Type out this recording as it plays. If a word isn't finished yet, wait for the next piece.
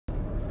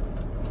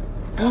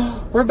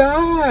We're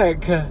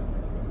back.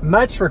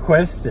 Much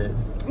requested.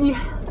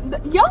 Yeah,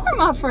 y'all are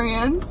my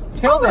friends.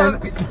 Tell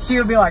them. She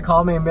would be like,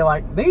 call me and be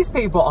like, these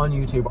people on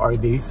YouTube are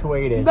the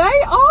sweetest.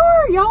 They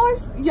are.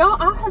 Y'all.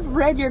 I have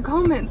read your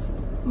comments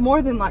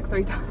more than like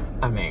 3 times.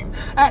 I mean,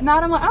 at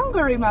night I'm like, I'm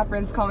gonna read my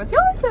friends' comments.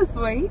 Y'all are so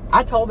sweet.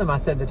 I told them, I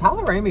said, the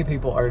Tyler Ramey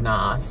people are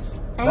nice.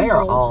 Angels. They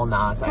are all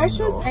nice.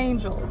 Precious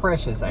angels.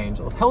 Precious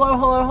angels. Hello,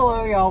 hello,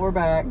 hello, y'all. We're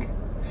back.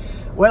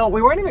 Well,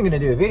 we weren't even going to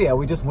do a video.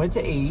 We just went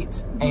to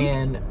eat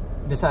and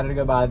decided to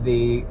go by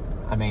the,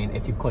 I mean,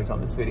 if you've clicked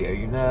on this video,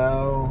 you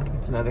know,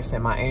 it's another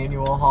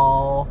semi-annual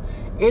haul.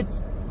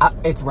 It's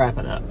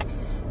wrapping up.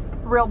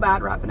 Real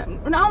bad wrapping up.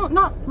 No,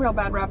 not real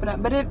bad wrapping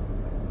up, but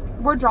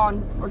we're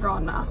drawn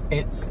now.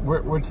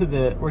 We're to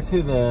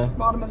the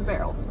bottom of the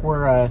barrels.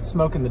 We're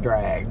smoking the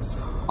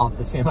drags off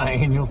the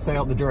semi-annual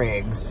sale, the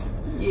dregs.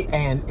 Yeah.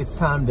 And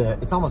it's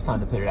almost time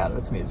to put it out of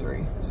its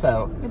misery.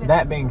 So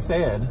that being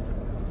said,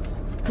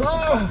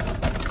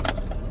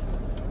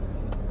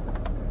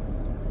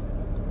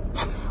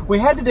 we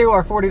had to do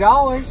our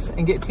 $40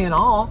 and get 10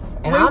 off.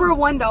 And we were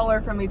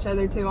 $1 from each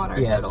other too on our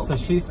total. So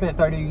she spent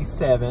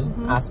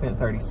 37, I spent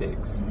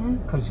 36,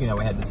 because you know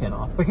we had the 10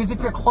 off. Because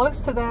if you're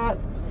close to that,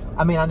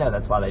 I mean, I know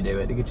that's why they do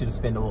it, to get you to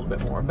spend a little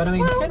bit more. But I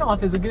mean, 10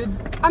 off is a good.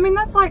 I mean,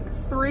 that's like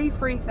 3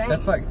 free things.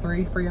 That's like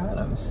 3 free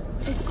items.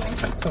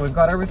 Basically. So we've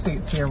got our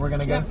receipts here. We're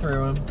gonna go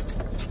through them.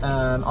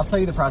 I'll tell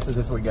you the process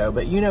as we go,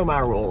 but you know my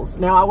rules.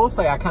 Now, I will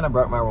say I kind of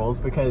broke my rules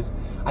because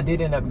I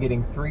did end up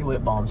getting 3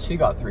 lip balms. She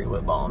got 3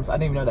 lip balms. I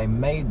didn't even know they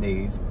made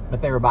these,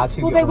 but they were buy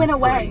 2 Well, get they one went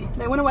away. free.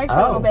 They went away for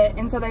a little bit,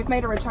 and so they've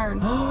made a return.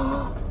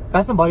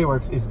 Bath & Body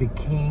Works is the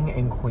king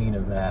and queen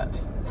of that.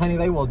 Honey,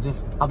 they will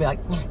just, I'll be like,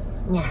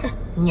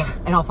 yeah,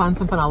 and I'll find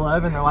something I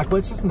love, and they're like,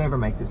 let's just never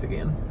make this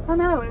again. I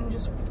know, and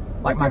just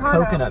like my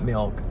coconut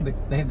milk.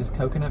 They have this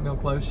coconut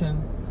milk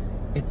lotion.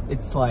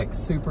 It's like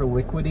super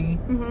liquidy.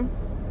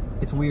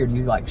 It's weird.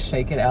 You like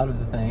shake it out of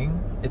the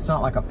thing. It's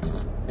not like a.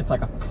 It's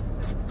like a.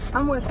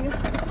 I'm with you.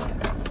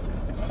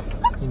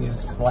 You need to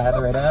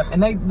slather it up,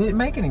 and they didn't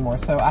make any more,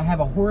 so I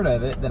have a hoard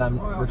of it that I'm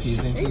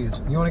refusing to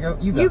use. You want to go?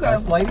 You go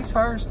first. Ladies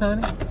first,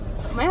 honey.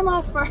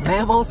 Mammals first.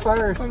 Mammals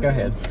first. Go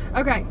ahead.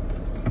 Okay.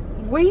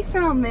 We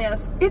found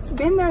this. It's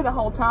been there the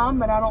whole time,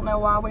 but I don't know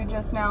why we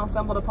just now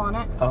stumbled upon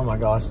it. Oh my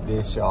gosh,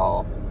 this,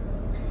 y'all.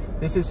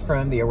 This is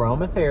from the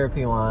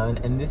aromatherapy line,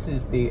 and this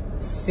is the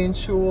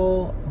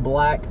Sensual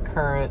Black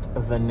Currant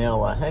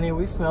Vanilla. Honey,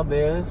 we smelled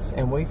this,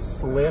 and we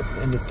slipped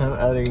into some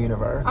other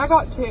universe. I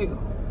got 2.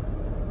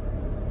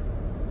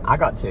 I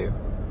got 2.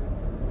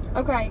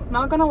 Okay,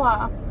 not gonna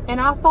lie.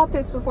 And I thought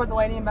this before the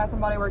lady in Bath &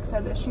 Body Works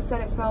said this. She said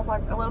it smells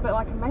like a little bit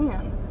like a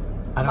man.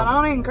 But I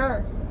don't even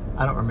care.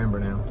 I don't remember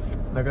now.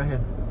 No, go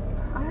ahead.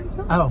 I already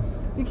smelled it. Oh.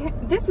 You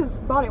can't. This is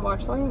body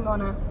wash, so we ain't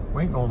gonna.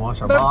 We ain't gonna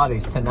wash our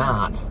bodies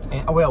tonight.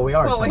 And, well, we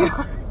are tonight. We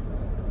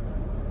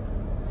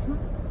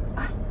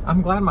are.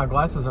 I'm glad my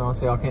glasses are on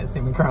so y'all can't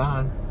see me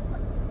crying.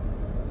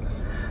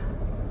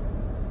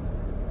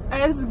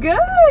 It's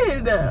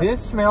good.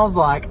 This smells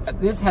like,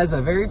 this has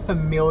a very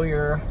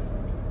familiar,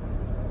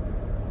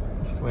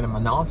 just went in my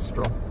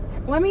nostril.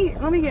 Let me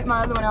get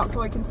my other one out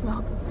so we can smell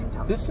at the same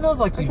time. This smells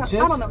like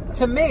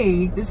to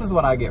me, this is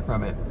what I get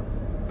from it.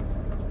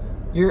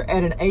 You're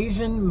at an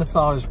Asian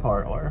massage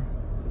parlor.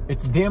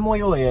 It's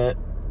dimly lit.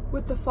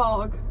 With the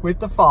fog. With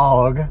the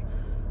fog.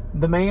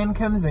 The man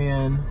comes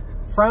in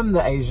from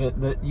the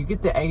Asian, you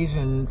get the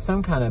Asian,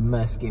 some kind of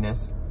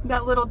muskiness.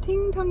 That little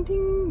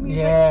ting-tong-ting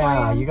music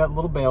playing. You got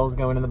little bells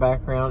going in the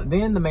background.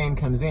 Then the man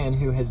comes in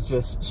who has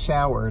just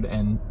showered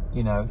and,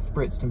 you know,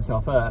 spritzed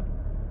himself up.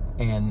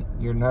 And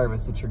you're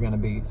nervous that you're going to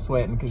be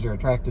sweating because you're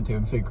attracted to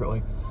him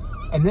secretly.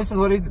 And this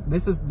is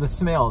this is the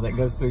smell that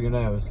goes through your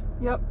nose.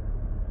 Yep.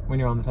 When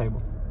you're on the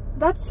table.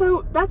 That's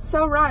so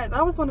right.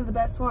 That was one of the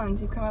best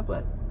ones you've come up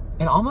with.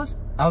 And almost,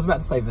 I was about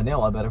to say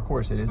vanilla, but of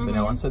course it is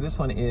vanilla. So this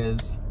one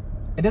is,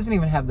 it doesn't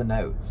even have the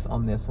notes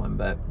on this one,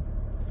 but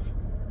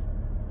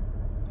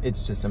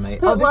it's just amazing.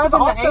 Put love in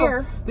the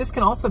air. This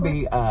can also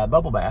be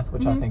bubble bath,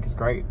 which I think is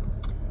great.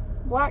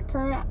 Black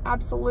Currant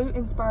Absolute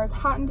inspires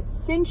heightened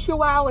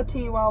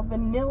sensuality, while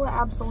Vanilla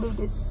Absolute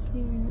is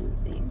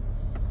soothing.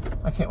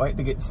 I can't wait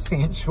to get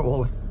sensual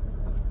with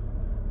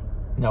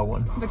no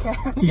one. The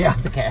cats. Yeah,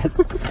 the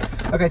cats.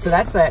 Okay, so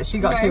that's that. She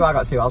got 2, I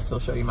got 2. I'll still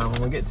show you mine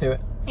when we get to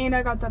it. And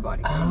I got the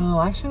body cream. Oh,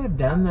 I should have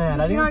done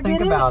that. I didn't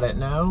think about it.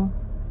 No.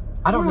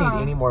 I don't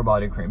need any more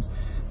body creams.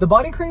 The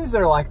body creams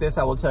that are like this,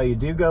 I will tell you,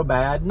 do go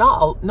bad.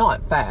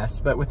 Not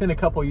fast, but within a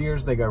couple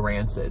years they go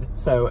rancid.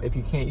 So if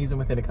you can't use them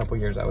within a couple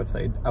years, I would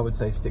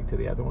say stick to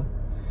the other one.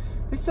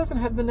 This doesn't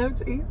have the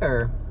notes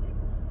either.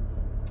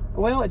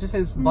 Well, it just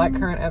says Black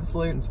Currant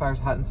Absolute inspires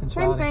heightened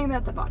sensuality. Same thing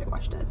that the body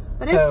wash does,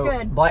 but it's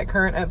good. Black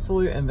Currant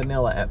Absolute and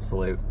Vanilla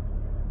Absolute.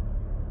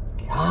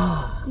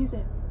 God. Use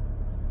it.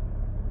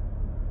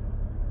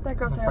 That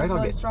girl's hair is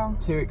really strong.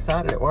 Too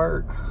excited at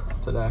work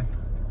today.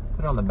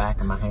 Put it on the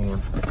back of my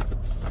hand.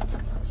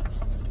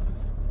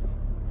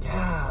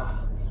 Yeah.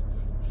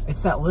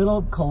 It's that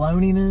little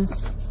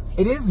cologniness.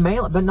 It is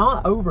manly, but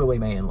not overly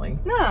manly.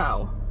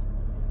 No.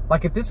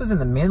 Like if this was in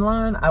the men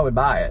line, I would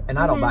buy it. And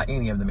I don't buy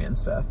any of the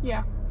men's stuff.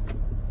 Yeah.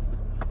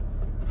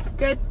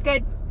 Good,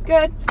 good,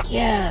 good.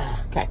 Yeah.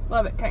 Okay.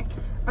 Love it. Okay.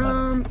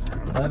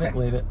 Love it,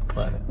 leave it,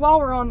 love it. While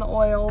we're on the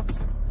oils,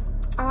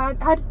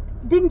 I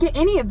didn't get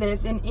any of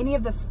this in any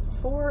of the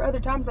 4 other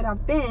times that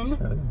I've been.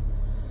 Sure.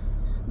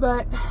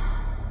 But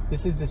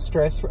this is the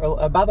stress.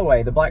 By the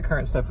way, the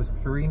blackcurrant stuff was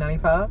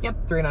 $3.95.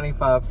 Yep.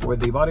 $3.95 for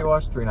the body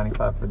wash.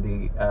 $3.95 for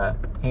the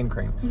hand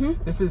cream.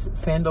 This is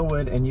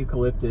sandalwood and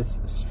eucalyptus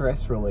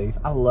stress relief.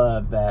 I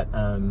love that.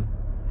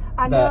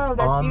 I know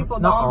that's beautiful.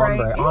 The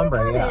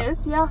ombre. Yeah, it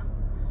is. Yeah,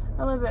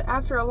 I love it.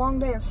 After a long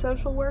day of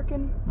social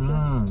working,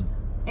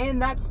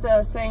 and that's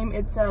the same.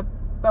 It's a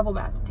bubble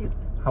bath too.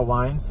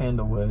 Hawaiian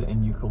sandalwood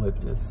and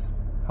eucalyptus.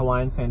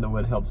 Hawaiian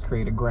sandalwood helps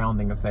create a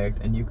grounding effect,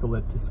 and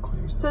eucalyptus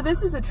clears. So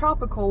this is the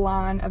tropical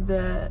line of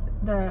the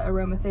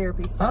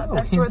aromatherapy stuff. Oh,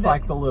 That's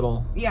like the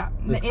little the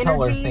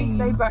energy. Theme.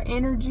 They've got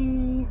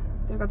energy.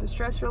 They've got the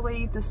stress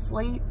relief, the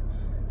sleep.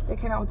 They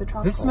came out with the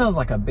tropical. This smells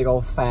like a big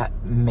old fat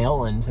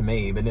melon to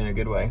me, but in a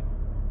good way.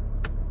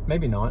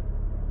 Maybe not.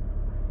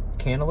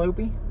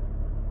 Cantaloupe?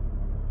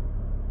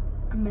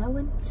 A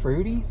melon?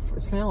 Fruity?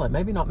 Smell it.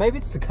 Maybe not. Maybe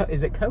it's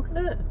is it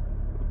coconut?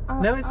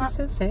 No, it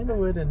says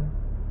sandalwood and...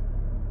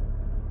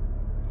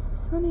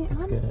 Honey,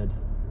 it's good.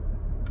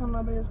 I don't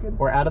know, but it's good.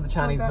 We're out of the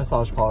Chinese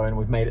massage parlor and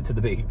we've made it to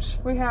the beach.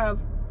 We have.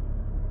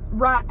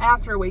 Right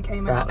after we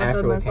came out we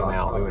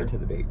went to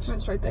the beach.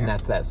 Went straight there. And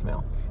that's that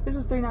smell. This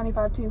was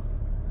 $3.95 too.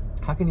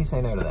 How can you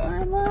say no to that?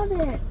 I love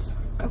it.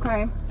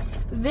 Okay.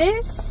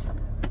 This...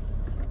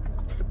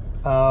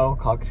 Oh,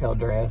 cocktail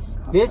dress.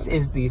 This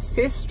is the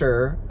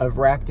sister of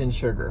Wrapped in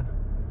Sugar,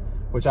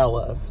 which I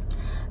love.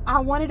 I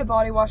wanted a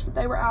body wash, but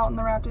they were out in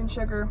the Wrapped in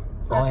Sugar.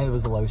 All I had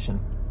was a lotion.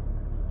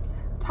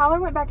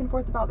 Tyler went back and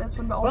forth about this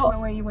one, but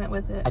ultimately you went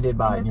with it. I did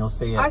buy it, and you'll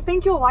see it. I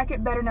think you'll like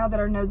it better now that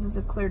our noses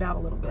have cleared out a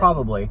little bit.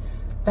 Probably.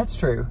 That's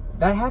true.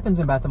 That happens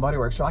in Bath & Body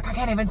Works. You're like, I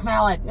can't even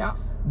smell it. Yeah.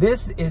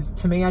 This is,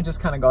 to me, I just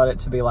kind of got it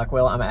to be like,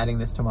 well, I'm adding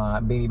this to my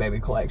Beanie Baby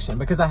collection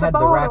because I had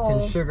the Wrapped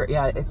in Sugar.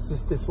 Yeah, it's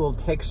just this little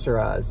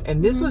texturized.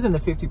 And this was in the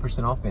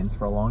 50% off bins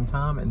for a long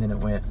time, and then it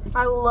went.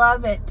 I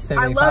love it. 75?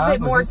 I love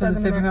it more. Was this in the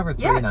 75 or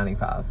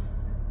 $3.95?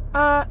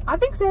 I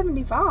think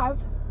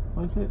 75.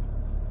 Was it?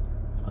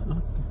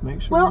 Let's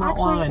make sure we're not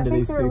lying to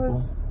these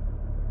people.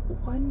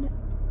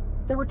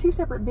 There were 2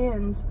 separate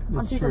bins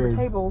on 2 separate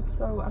tables,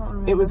 so I don't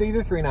remember. It was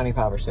either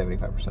 $3.95 or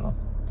 75% off.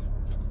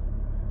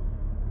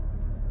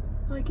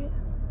 Like it?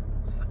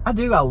 I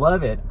do. I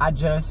love it.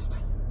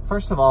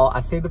 First of all,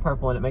 I see the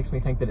purple and it makes me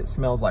think that it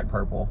smells like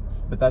purple,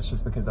 but that's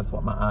just because that's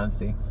what my eyes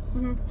see.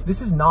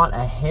 This is not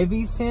a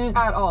heavy scent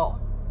at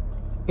all.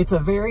 It's a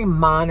very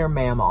minor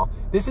mammal.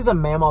 This is a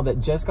mammal that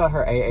just got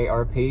her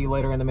AARP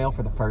letter in the mail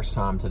for the first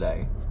time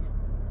today.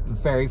 The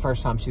very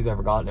first time she's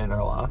ever gotten it in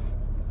her life.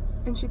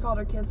 And she called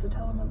her kids to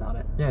tell them about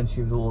it. Yeah, and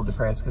she was a little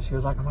depressed because she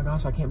was like, oh my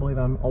gosh, I can't believe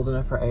I'm old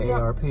enough for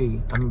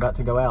AARP. I'm about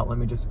to go out. Let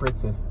me just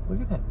spritz this.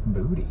 Look at that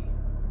booty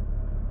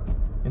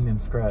in them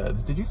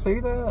scrubs. Did you see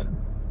that?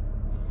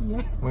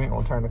 Yeah. We ain't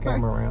gonna turn the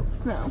camera around.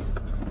 No.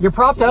 You're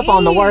propped up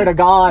on the Word of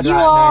God right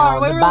now.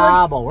 The really...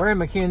 Bible. We're in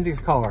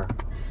Mackenzie's car.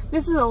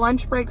 This is a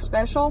lunch break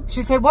special.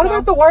 She said, what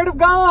about the Word of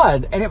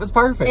God? And it was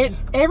perfect.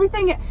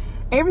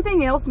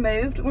 Everything else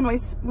moved when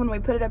we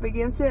put it up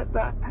against it,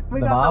 but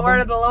we got the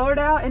Word of the Lord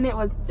out and it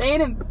was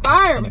standing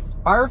firm. And it's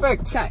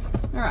perfect. Okay.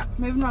 All right.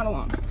 Moving right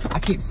along. I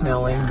keep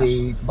smelling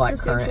the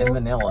blackcurrant and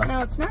vanilla.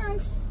 No, it's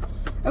nice.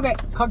 Okay.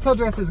 Cocktail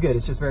dress is good.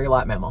 It's just very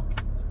light mammal.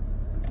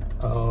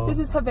 Oh. This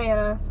is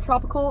Havana,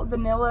 tropical,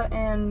 vanilla,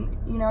 and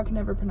you know I can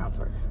never pronounce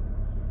words.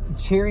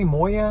 Cherry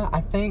Moya,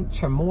 I think.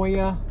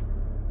 Chamoya.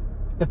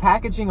 The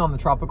packaging on the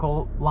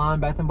tropical line,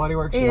 Bath & Body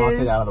Works, she knocked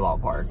it out of the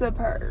ballpark.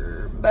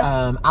 Superb.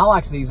 I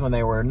liked these when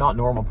they were not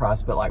normal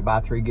price, but like buy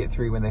 3, get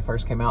 3 when they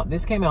first came out.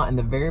 This came out in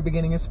the very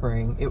beginning of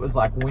spring. It was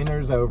like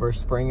winter's over,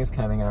 spring is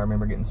coming. I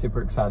remember getting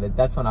super excited.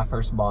 That's when I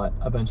first bought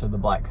a bunch of the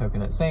black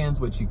coconut sands,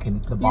 which you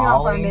can, the Bali, you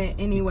cannot find it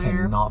anywhere.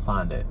 You cannot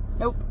find it.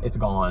 Nope. It's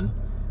gone.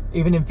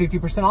 Even in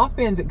 50% off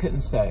bins, it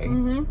couldn't stay.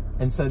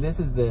 And so this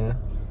is the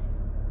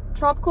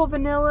tropical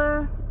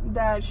vanilla,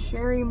 that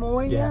Cherry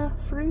Moya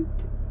fruit,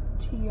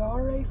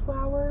 tiare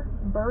flower,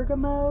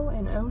 bergamot,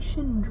 and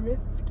ocean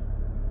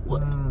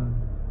driftwood.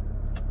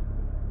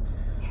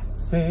 Yes.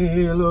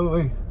 Sail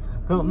away,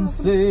 come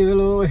sail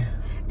away.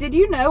 Did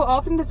you know,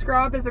 often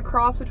described as a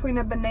cross between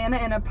a banana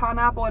and a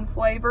pineapple in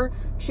flavor,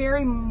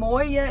 Cherry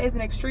Moya is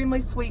an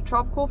extremely sweet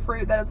tropical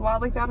fruit that is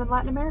widely found in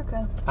Latin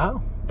America.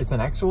 Oh, it's an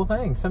actual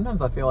thing.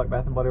 Sometimes I feel like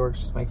Bath & Body Works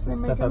just makes this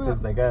stuff up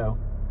as they go.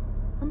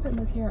 I'm putting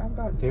this here. I've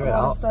got a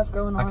lot of stuff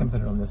going on. I can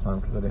put it on this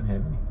arm because I didn't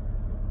have any.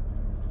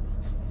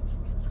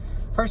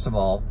 First of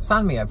all,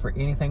 sign me up for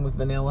anything with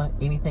vanilla.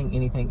 Anything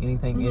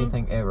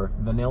ever.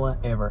 Vanilla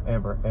ever,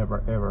 ever,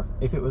 ever, ever.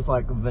 If it was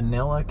like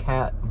vanilla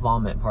cat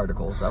vomit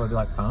particles, I would be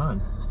like,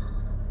 fine.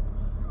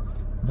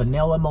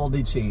 Vanilla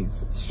moldy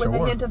cheese. Sure.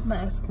 With a hint of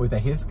musk. With a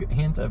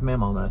hint of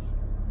mammal musk.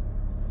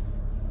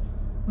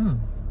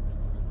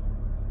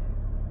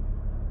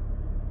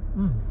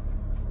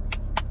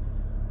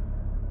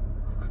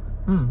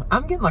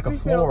 I'm getting like a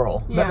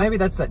floral, but maybe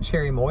that's that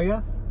cherry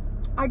moya.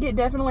 I get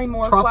definitely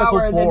more tropical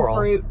flower floral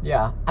than fruit.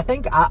 Yeah,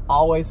 I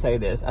always say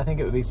this. I think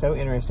it would be so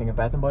interesting if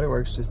Bath & Body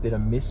Works just did a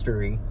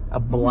mystery, a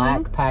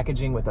black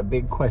packaging with a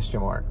big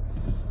question mark.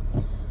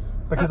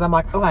 Because I'm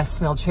like, oh, I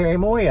smell cherry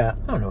moya.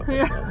 I don't know what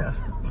that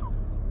smells.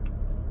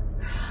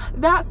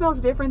 That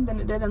smells different than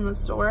it did in the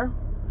store.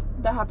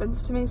 That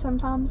happens to me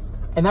sometimes.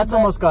 And that's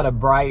almost got a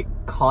bright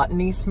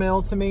cottony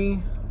smell to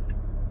me.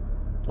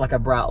 Like a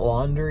bright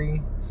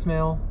laundry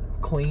smell.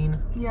 Clean.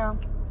 Yeah.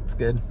 It's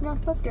good. Yeah,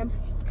 that's good.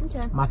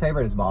 Okay. My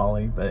favorite is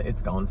Bali, but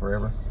it's gone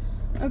forever.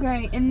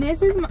 Okay, and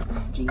this is my...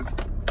 Oh,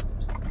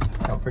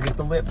 jeez. Don't forget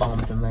the lip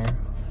balms in there.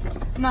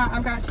 No,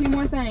 I've got 2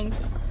 more things.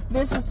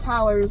 This is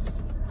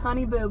Tyler's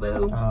Honey Boo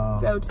Boo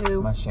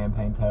go-to. My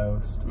champagne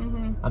toast.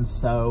 I'm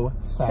so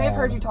sad. They've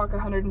heard you talk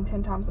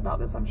 110 times about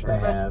this, I'm sure. They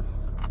have.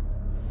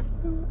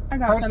 I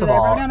got some of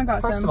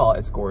that. First of all,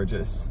 it's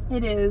gorgeous.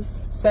 It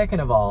is. Second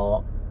of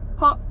all,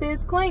 Pop,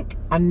 fizz, clink.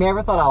 I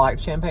never thought I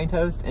liked champagne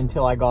toast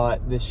until I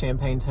got this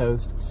champagne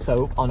toast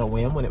soap on a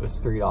whim when it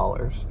was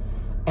 $3.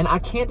 And I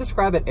can't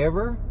describe it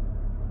ever.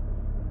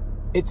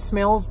 It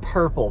smells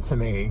purple to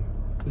me.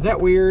 Is that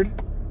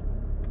weird?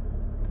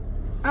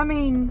 I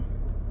mean,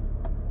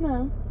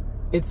 no.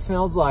 It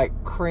smells like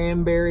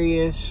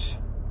cranberry-ish,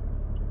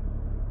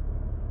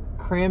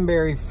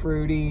 cranberry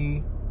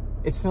fruity.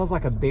 It smells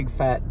like a big,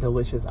 fat,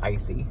 delicious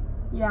icy.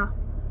 Yeah.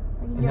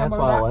 And that's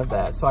why I love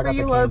that. So I got the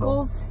candle. For you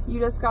locals, you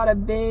just got a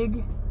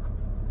big...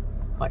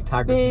 Like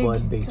Tiger's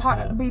Blood Beach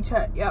Hut. Beach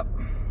Hut, yep.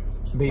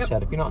 Beach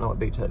Hut. If you don't know what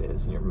Beach Hut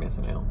is, you're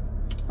missing out.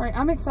 All right,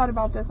 I'm excited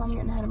about this. I'm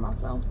getting ahead of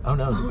myself. Oh,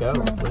 no, go.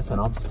 Listen,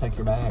 I'll just take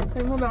your bag.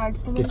 Take my bag.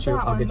 I'll get your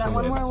one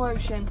more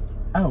lotion.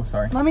 Oh,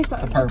 sorry. Let me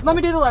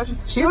do the lotion.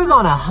 She was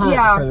on a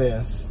hunt for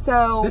this.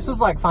 So this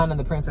was like finding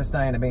the Princess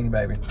Diana Beanie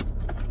Baby.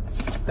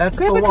 That's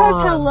the one.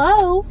 Because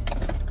hello.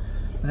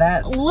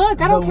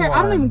 Look, I don't care.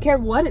 I don't even care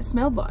what it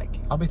smelled like.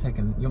 I'll be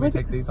taking. You want me to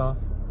take these off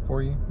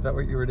for you? Is that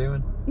what you were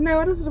doing? No,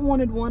 I just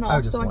wanted one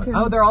off. Just one.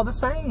 Oh, they're all the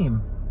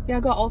same. Yeah, I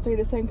got all 3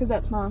 the same because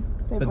that's my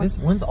favorite. But this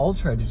one's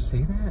ultra. Did you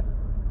see that?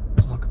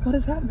 What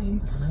does that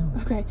mean? I don't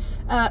know. Okay,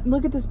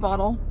 look at this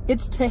bottle.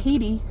 It's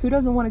Tahiti. Who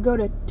doesn't want to go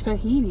to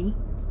Tahiti?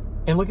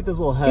 And look at those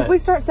little huts. If we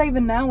start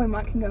saving now, we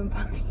might can go and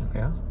buy these.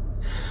 Yeah.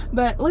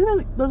 But look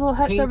at those little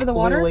huts over the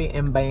water. Lily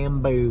and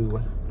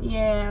bamboo.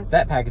 Yes.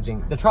 That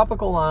packaging. The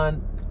tropical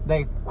line,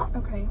 they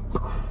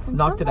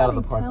knocked it out of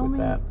the park with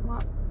that.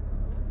 What?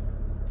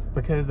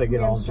 Because they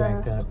get all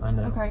jacked up. I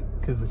know. Okay.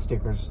 Because the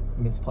sticker's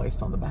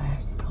misplaced on the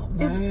bag. Calm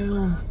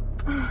down.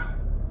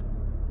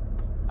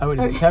 Oh,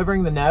 is it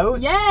covering the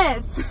notes?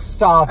 Yes.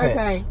 Stop it.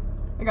 Okay.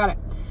 I got it.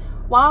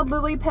 Wild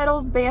lily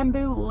petals,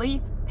 bamboo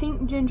leaf,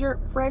 pink ginger,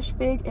 fresh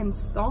fig, and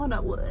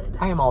sauna wood.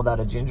 I am all about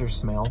a ginger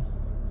smell.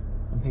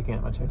 I'm picking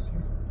at my chest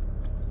here.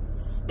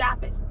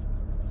 Stop it.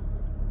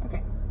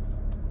 Okay.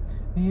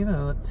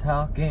 People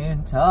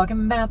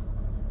talking about.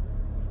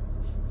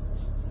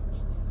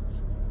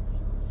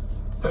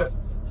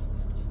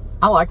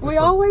 I like this We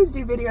always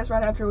do videos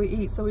right after we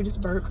eat, so we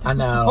just burp. I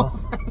know.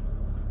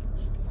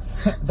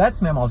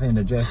 That's Mama's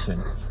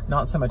indigestion.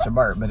 Not so much a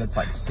burp, but it's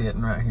like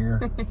sitting right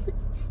here.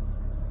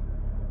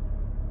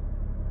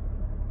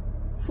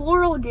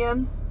 Floral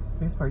again.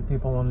 These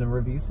people want to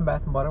review some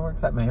Bath & Body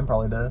Works. That man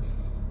probably does.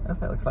 Oh,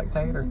 that looks like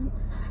Tater.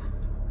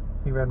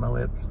 He read my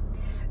lips.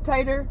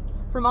 Tater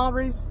from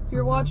Aubrey's, if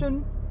you're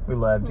watching. We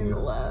loved you. We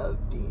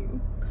loved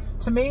you.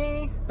 To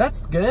me,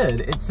 that's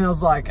good. It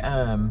smells like,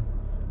 kind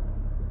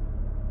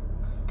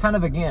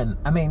of, again,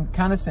 I mean,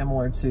 kind of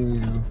similar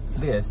to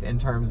this in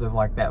terms of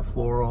like that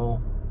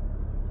floral,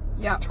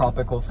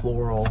 tropical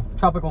floral,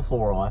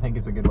 I think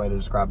is a good way to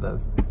describe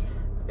those.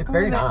 It's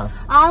very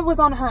nice. I was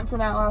on a hunt for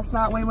that last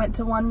night. We went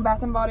to one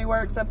Bath & Body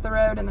Works up the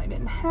road and they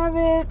didn't have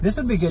it. This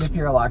would be good if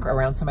you're like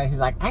around somebody who's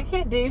like, I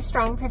can't do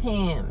strong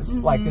perfumes.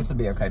 Like this would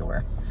be okay to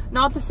wear.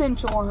 Not the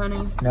sensual,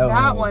 honey. No.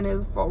 That one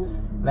is for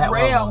that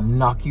real. One will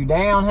knock you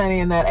down, honey,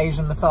 in that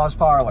Asian massage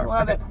parlor.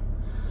 Love it.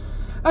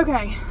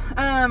 Okay.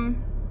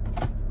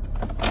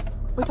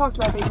 We talked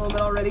about these a little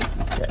bit already.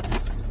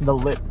 Yes. The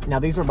lip. Now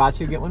these are buy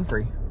 2 get 1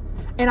 free.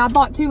 And I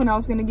bought 2 and I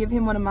was going to give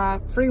him one of my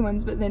free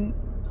ones, but then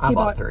I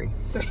bought 3.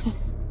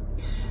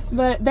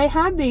 But they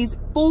had these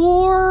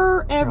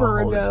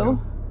forever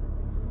ago.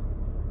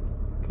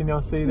 Can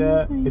y'all see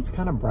that? It's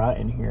kind of bright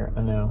in here.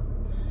 I know.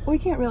 We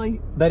can't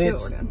really. But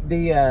it's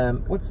the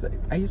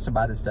I used to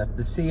buy this stuff.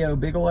 The CO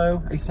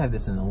Bigelow. I used to have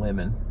this in the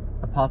lemon.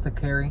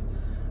 Apothecary,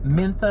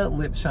 Mentha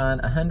Lip Shine,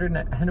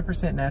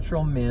 100%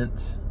 natural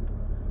mint.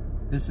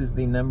 This is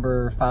the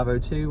number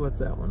 502. What's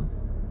that one?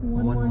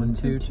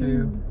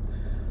 1122.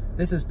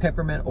 This is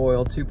peppermint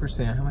oil,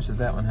 2%. How much does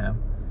that one have?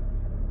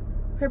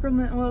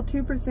 Peppermint oil,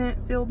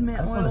 2%, filled mint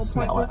oil. I just want to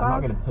smell it. I'm not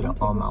going to put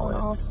it on my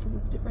lips. Because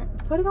it's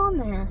different. Put it on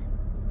there.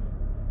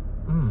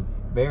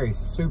 Very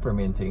super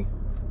minty.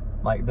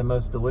 Like the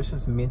most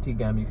delicious minty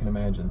gum you can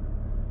imagine.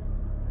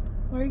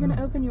 Are you going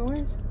to open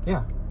yours?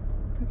 Yeah.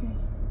 Okay.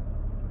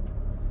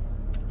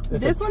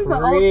 This one's the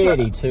ultra.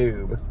 Pretty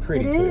tube.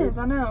 Pretty tube. It is,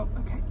 I know.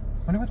 Okay.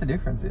 I wonder what the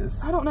difference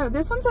is. I don't know.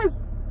 This one says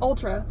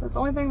Ultra. That's the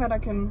only thing that I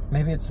can.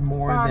 Maybe it's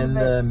more than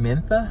the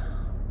Mentha.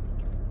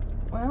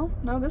 Well,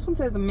 no, this one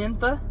says a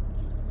Mentha.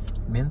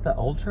 Mentha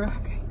Ultra?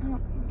 Okay,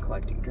 I'm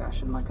collecting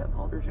trash in my cup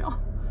holders, y'all.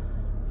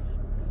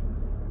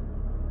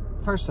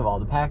 First of all,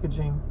 the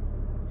packaging.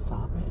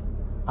 Stop it.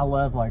 I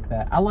love like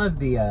that. I love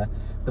the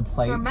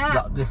plates,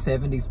 the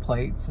 70s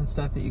plates and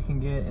stuff that you can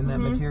get in that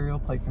material,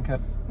 plates and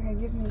cups. Okay,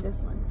 give me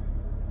this one.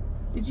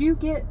 Did you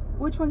get,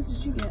 which ones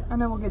did you get? I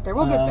know we'll get there.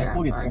 We'll get there.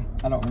 We'll get there.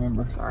 I don't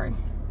remember. Sorry. You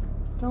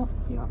don't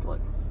have to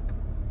look.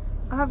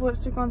 I have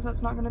lipstick on, so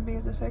it's not going to be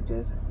as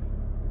effective.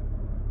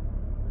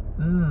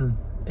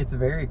 It's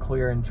very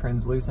clear and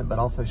translucent, but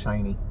also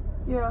shiny.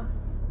 Yeah.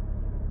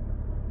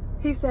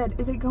 He said,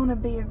 is it going to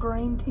be a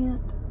green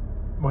tint?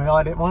 Well,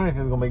 I didn't wonder if it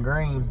was going to be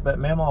green, but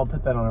Mama will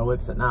put that on her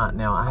lips at night.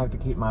 Now, I have to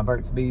keep my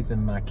Burt's Bees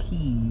and my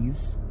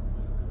keys.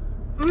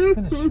 I'm just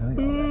going to show you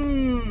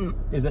all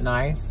that. Is it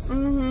nice?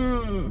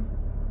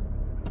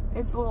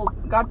 It's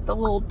got the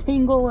little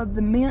tingle of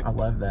the mint. I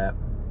love that.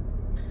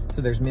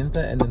 So there's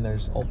Mentha and then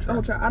there's Ultra.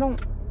 Ultra. I don't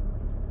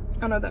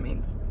know what that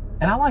means.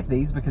 And I like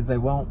these because they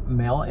won't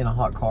melt in a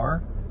hot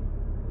car.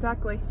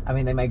 Exactly. I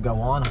mean, they may go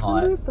on hot. I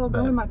wonder if they'll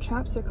go in my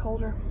chapstick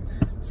holder.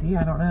 See,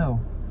 I don't know.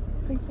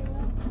 I think they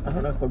will. I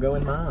don't know if they'll go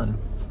in mine.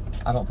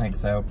 I don't think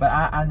so. But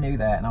I knew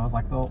that, and I was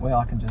like, well,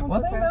 I can just...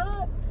 Well, they're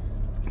not.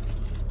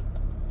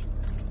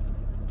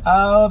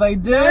 Oh, they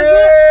do!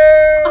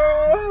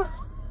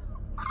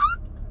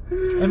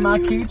 In my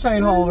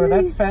keychain holder.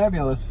 That's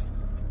fabulous.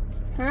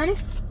 Honey?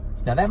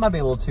 Now, that might be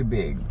a little too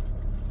big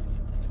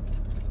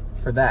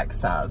for that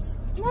size.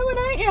 No, it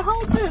ain't. It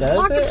holds it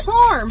like a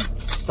charm.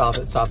 Stop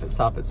it, stop it,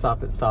 stop it,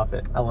 stop it, stop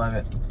it. I love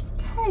it.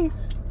 Okay.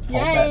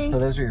 Yay. So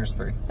those are yours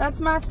 3. That's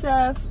my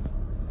stuff.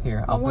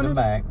 Here, I'll put them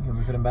back. You want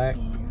me to put them back?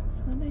 Yes,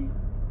 I do.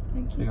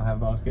 Thank you. So you'll have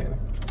them all together.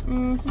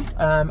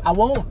 I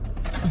won't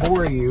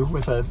bore you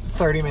with a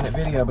 30-minute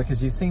video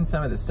because you've seen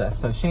some of this stuff.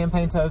 So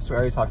champagne toast, we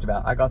already talked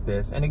about. I got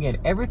this. And again,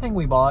 everything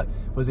we bought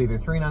was either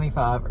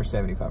 $3.95 or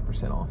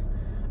 75% off.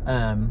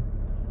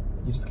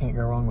 You just can't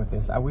go wrong with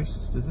this. I wish,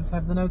 does this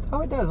have the notes? Oh,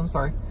 it does, I'm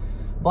sorry.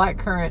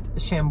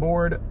 Blackcurrant,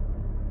 Chambord,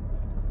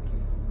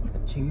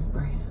 cheese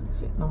brand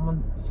sitting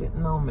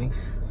on me.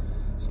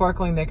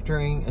 Sparkling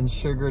nectarine and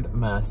sugared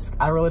musk.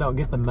 I really don't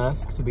get the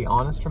musk, to be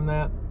honest, from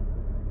that.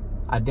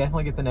 I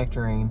definitely get the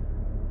nectarine,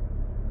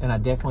 and I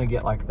definitely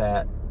get like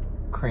that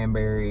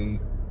cranberry,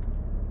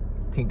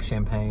 pink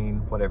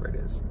champagne, whatever it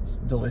is. It's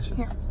delicious.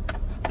 Here.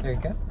 There you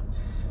go.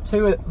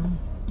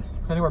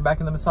 Honey, we're back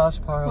in the massage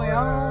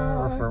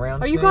parlor for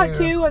round 2. Oh, you got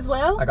 2 as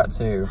well? I got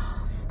 2.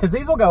 Because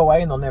these will go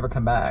away and they'll never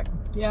come back.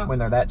 Yeah. When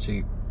they're that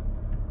cheap.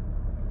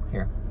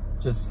 Here,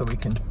 just so we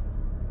can...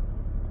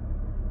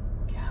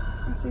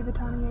 I see the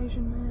tiny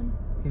Asian man.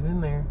 He's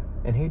in there.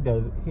 And he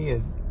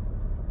is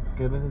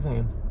good with his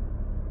hands.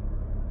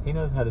 He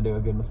knows how to do a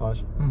good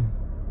massage.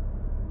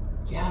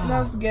 Yeah.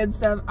 That's good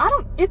stuff.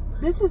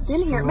 This has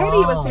been here. Maybe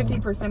it was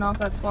 50% off,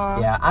 that's why.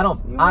 Yeah, I don't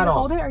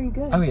hold it? Are you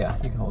good? Oh yeah,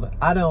 you can hold it.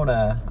 I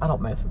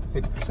don't mess with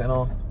the 50%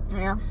 off.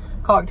 Yeah.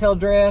 Cocktail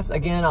dress.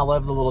 Again, I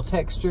love the little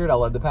textured. I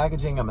love the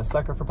packaging. I'm a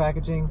sucker for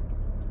packaging.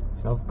 It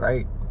smells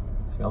great.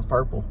 It smells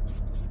purple.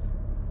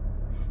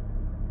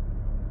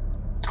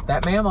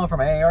 That Mamo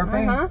from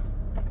AARP.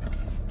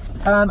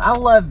 I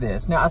love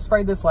this. Now, I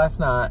sprayed this last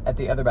night at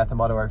the other Bath &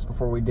 Body Works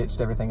before we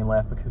ditched everything and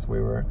left because we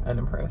were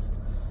unimpressed.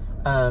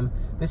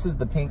 This is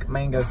the Pink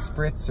Mango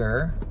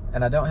Spritzer,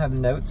 and I don't have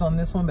notes on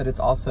this one, but it's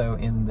also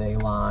in the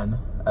line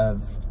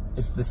of,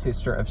 it's the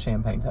sister of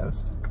Champagne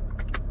Toast.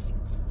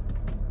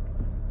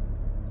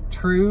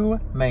 True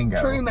Mango.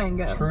 True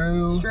Mango.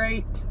 True.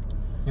 Straight.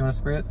 You want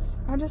a spritz?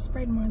 I just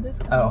sprayed more of this.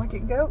 Oh. I like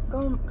it. Go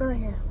right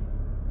here.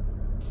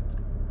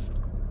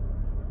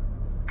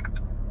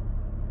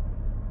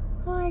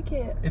 I like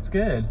it. It's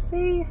good.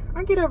 See,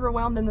 I get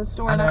overwhelmed in the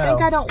store, and I think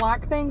I don't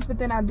like things, but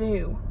then I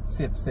do.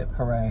 Sip, sip,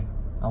 hooray.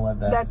 I love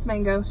that. That's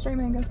mango. Straight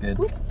mango. It's good.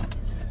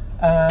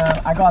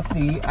 I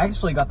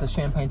actually got the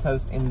Champagne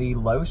Toast in the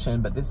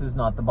lotion, but this is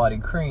not the body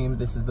cream.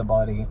 This is the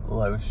body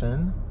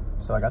lotion.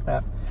 So I got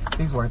that.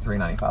 These were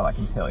 $3.95, I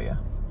can tell you.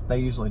 They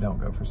usually don't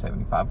go for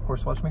 $75. Of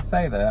course, watch me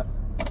say that.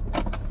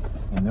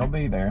 And they'll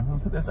be there. I'll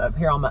put this up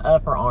here on my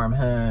upper arm,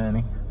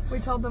 honey. We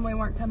told them we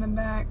weren't coming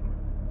back.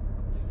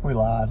 We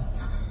lied.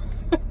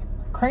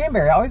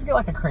 Cranberry. I always get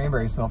like a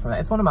cranberry smell from that.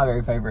 It's one of my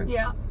very favorites.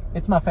 Yeah.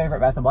 It's my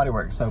favorite Bath & Body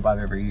Works soap I've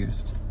ever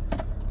used.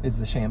 Is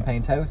the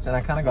Champagne Toast, and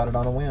I kind of got it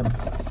on a whim.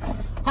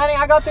 Honey,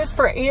 I got this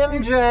for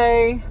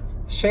MJ.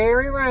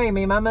 Sherry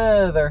Ramey, my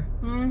mother.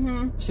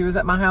 She was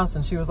at my house,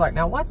 and she was like,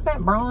 now what's that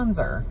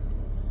bronzer?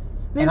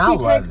 Then she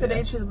texted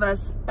each of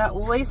us at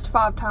least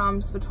 5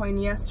 times between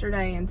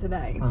yesterday and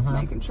today,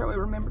 making sure we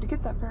remember to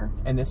get that for her.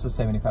 And this was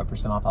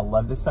 75% off. I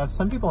love this stuff.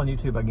 Some people on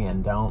YouTube,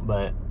 again, don't,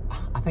 but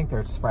I think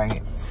they're spraying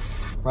it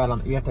right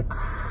on. You have to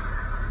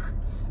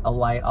a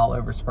light all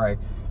over spray.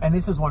 And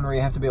this is one where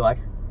you have to be like,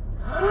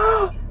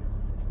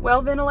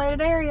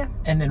 well-ventilated area.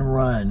 And then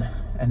run,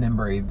 and then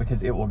breathe,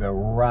 because it will go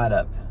right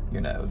up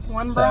your nose.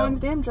 One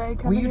bronzed MJ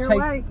coming your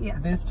way.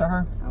 Yes. This to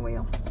her? I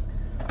will.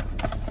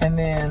 And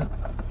then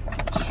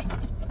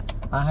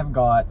I have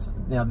got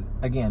Now,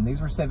 again, these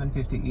were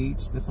 $7.50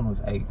 each. This one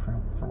was $8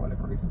 for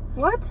whatever reason.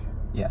 What?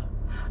 Yeah.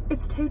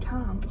 It's 2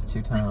 times.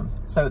 2 times.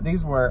 So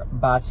these were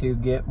buy 2,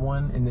 get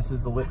 1, and this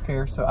is the lip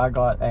care. So I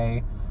got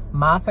a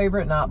My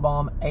Favorite Night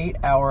Balm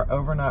 8-hour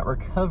overnight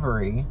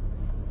recovery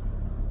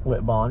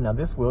lip balm. Now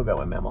this will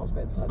go in Mama's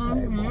bedside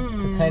table.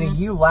 Because honey,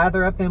 you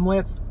lather up them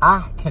lips.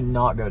 I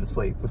cannot go to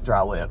sleep with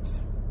dry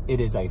lips. It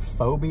is a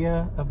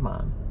phobia of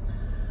mine.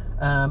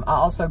 I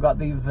also got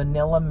the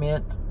Vanilla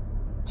Mint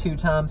 2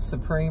 times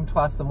Supreme,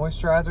 twice the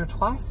moisturizer,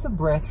 twice the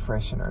breath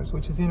fresheners,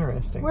 which is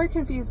interesting. We're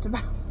confused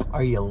about that.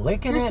 Are you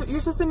licking it? You're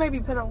supposed to maybe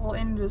put a little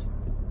in just...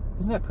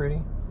 Isn't that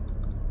pretty?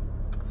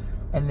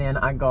 And then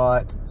I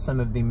got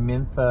some of the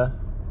Mentha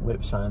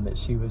lip shine that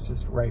she was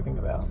just raving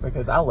about,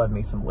 because I love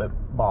me some lip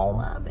balm.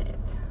 Love it.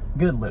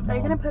 Good lip balm. Are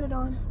you going to put it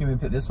on? You want me to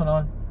put this one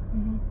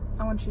on?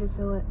 I want you to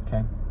feel it.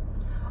 Okay.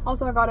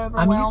 Also, I got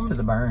overwhelmed. I'm used to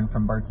the burn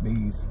from Burt's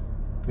Bees.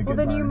 Well,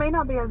 then you may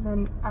not be as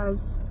excited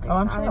as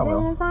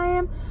I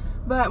am.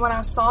 But when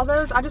I saw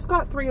those, I just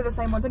got 3 of the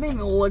same ones. I didn't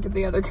even look at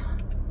the other.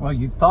 Well,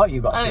 you thought you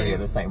got 3 of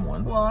the same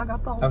ones. Well, I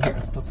got the whole. Okay,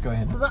 let's go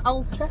ahead.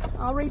 I'll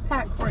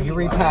repack for you. You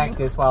repack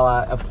this while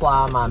I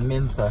apply my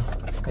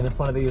Mentha, and it's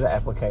one of these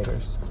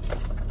applicators,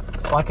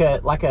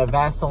 like a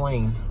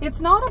Vaseline.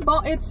 It's not a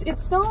balm.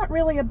 It's not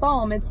really a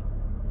balm. It's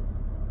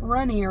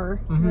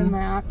runnier than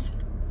that.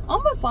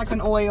 Almost like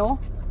an oil.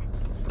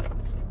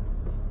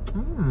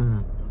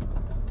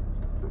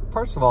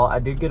 First of all, I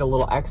did get a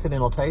little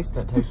accidental taste,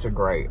 and it tasted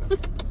great.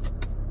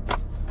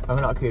 I'm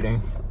not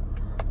kidding.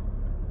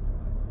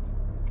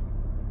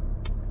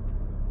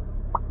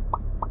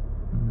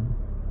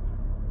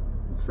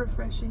 It's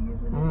refreshing,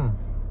 isn't it?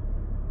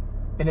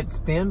 And it's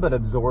thin but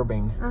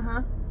absorbing.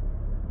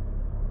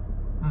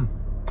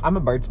 I'm a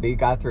Burt's Bee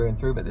guy through and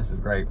through, but this is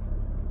great.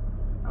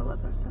 I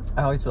love that stuff.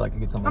 I always feel like it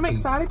gets on my teeth. I'm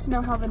excited to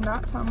know how the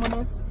nighttime one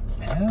is.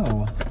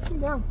 Oh. There you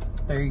go.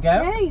 There you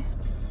go. Yay.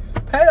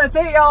 Okay, that's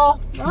it, y'all.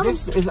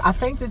 I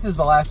think this is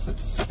the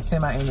last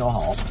semi-annual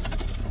haul.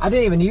 I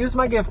didn't even use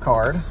my gift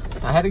card.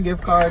 I had a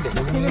gift card. You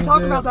didn't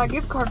talk about that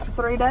gift card for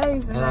 3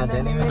 days, and I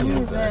didn't even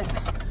use it.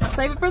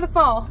 Save it for the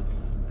fall.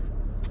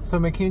 So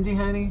McKenzie,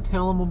 honey,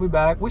 tell them we'll be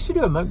back. We should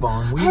do a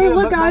mukbang. Hey,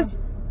 look, guys.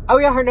 Oh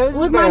yeah, her nose is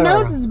better. Look, my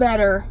nose is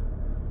better.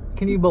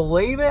 Can you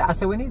believe it? I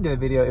said we need to do a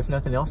video, if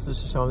nothing else,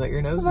 just to show them that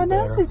your nose is better. My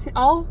nose is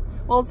all,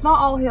 well, it's not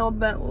all healed,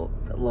 but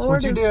the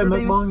Lord is. Would you do a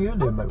mukbang? You'll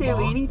do a mukbang.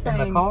 Do anything.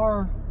 In the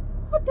car.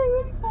 I'll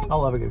do anything. I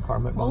love a good car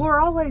mukbang. Well,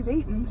 we're always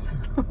eating, so.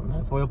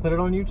 That's why we'll put it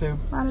on YouTube.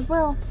 Might as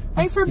well.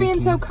 Thanks for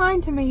being so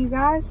kind to me, you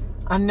guys.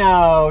 I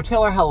know.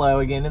 Tell her hello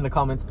again in the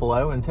comments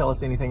below, and tell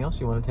us anything else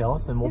you want to tell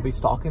us, and we'll be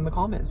stalking the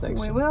comment section.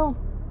 We will.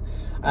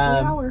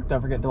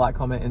 Don't forget to like,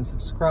 comment, and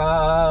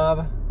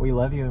subscribe. We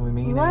love you, and we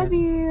mean it. Love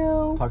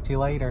you. Talk to you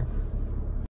later.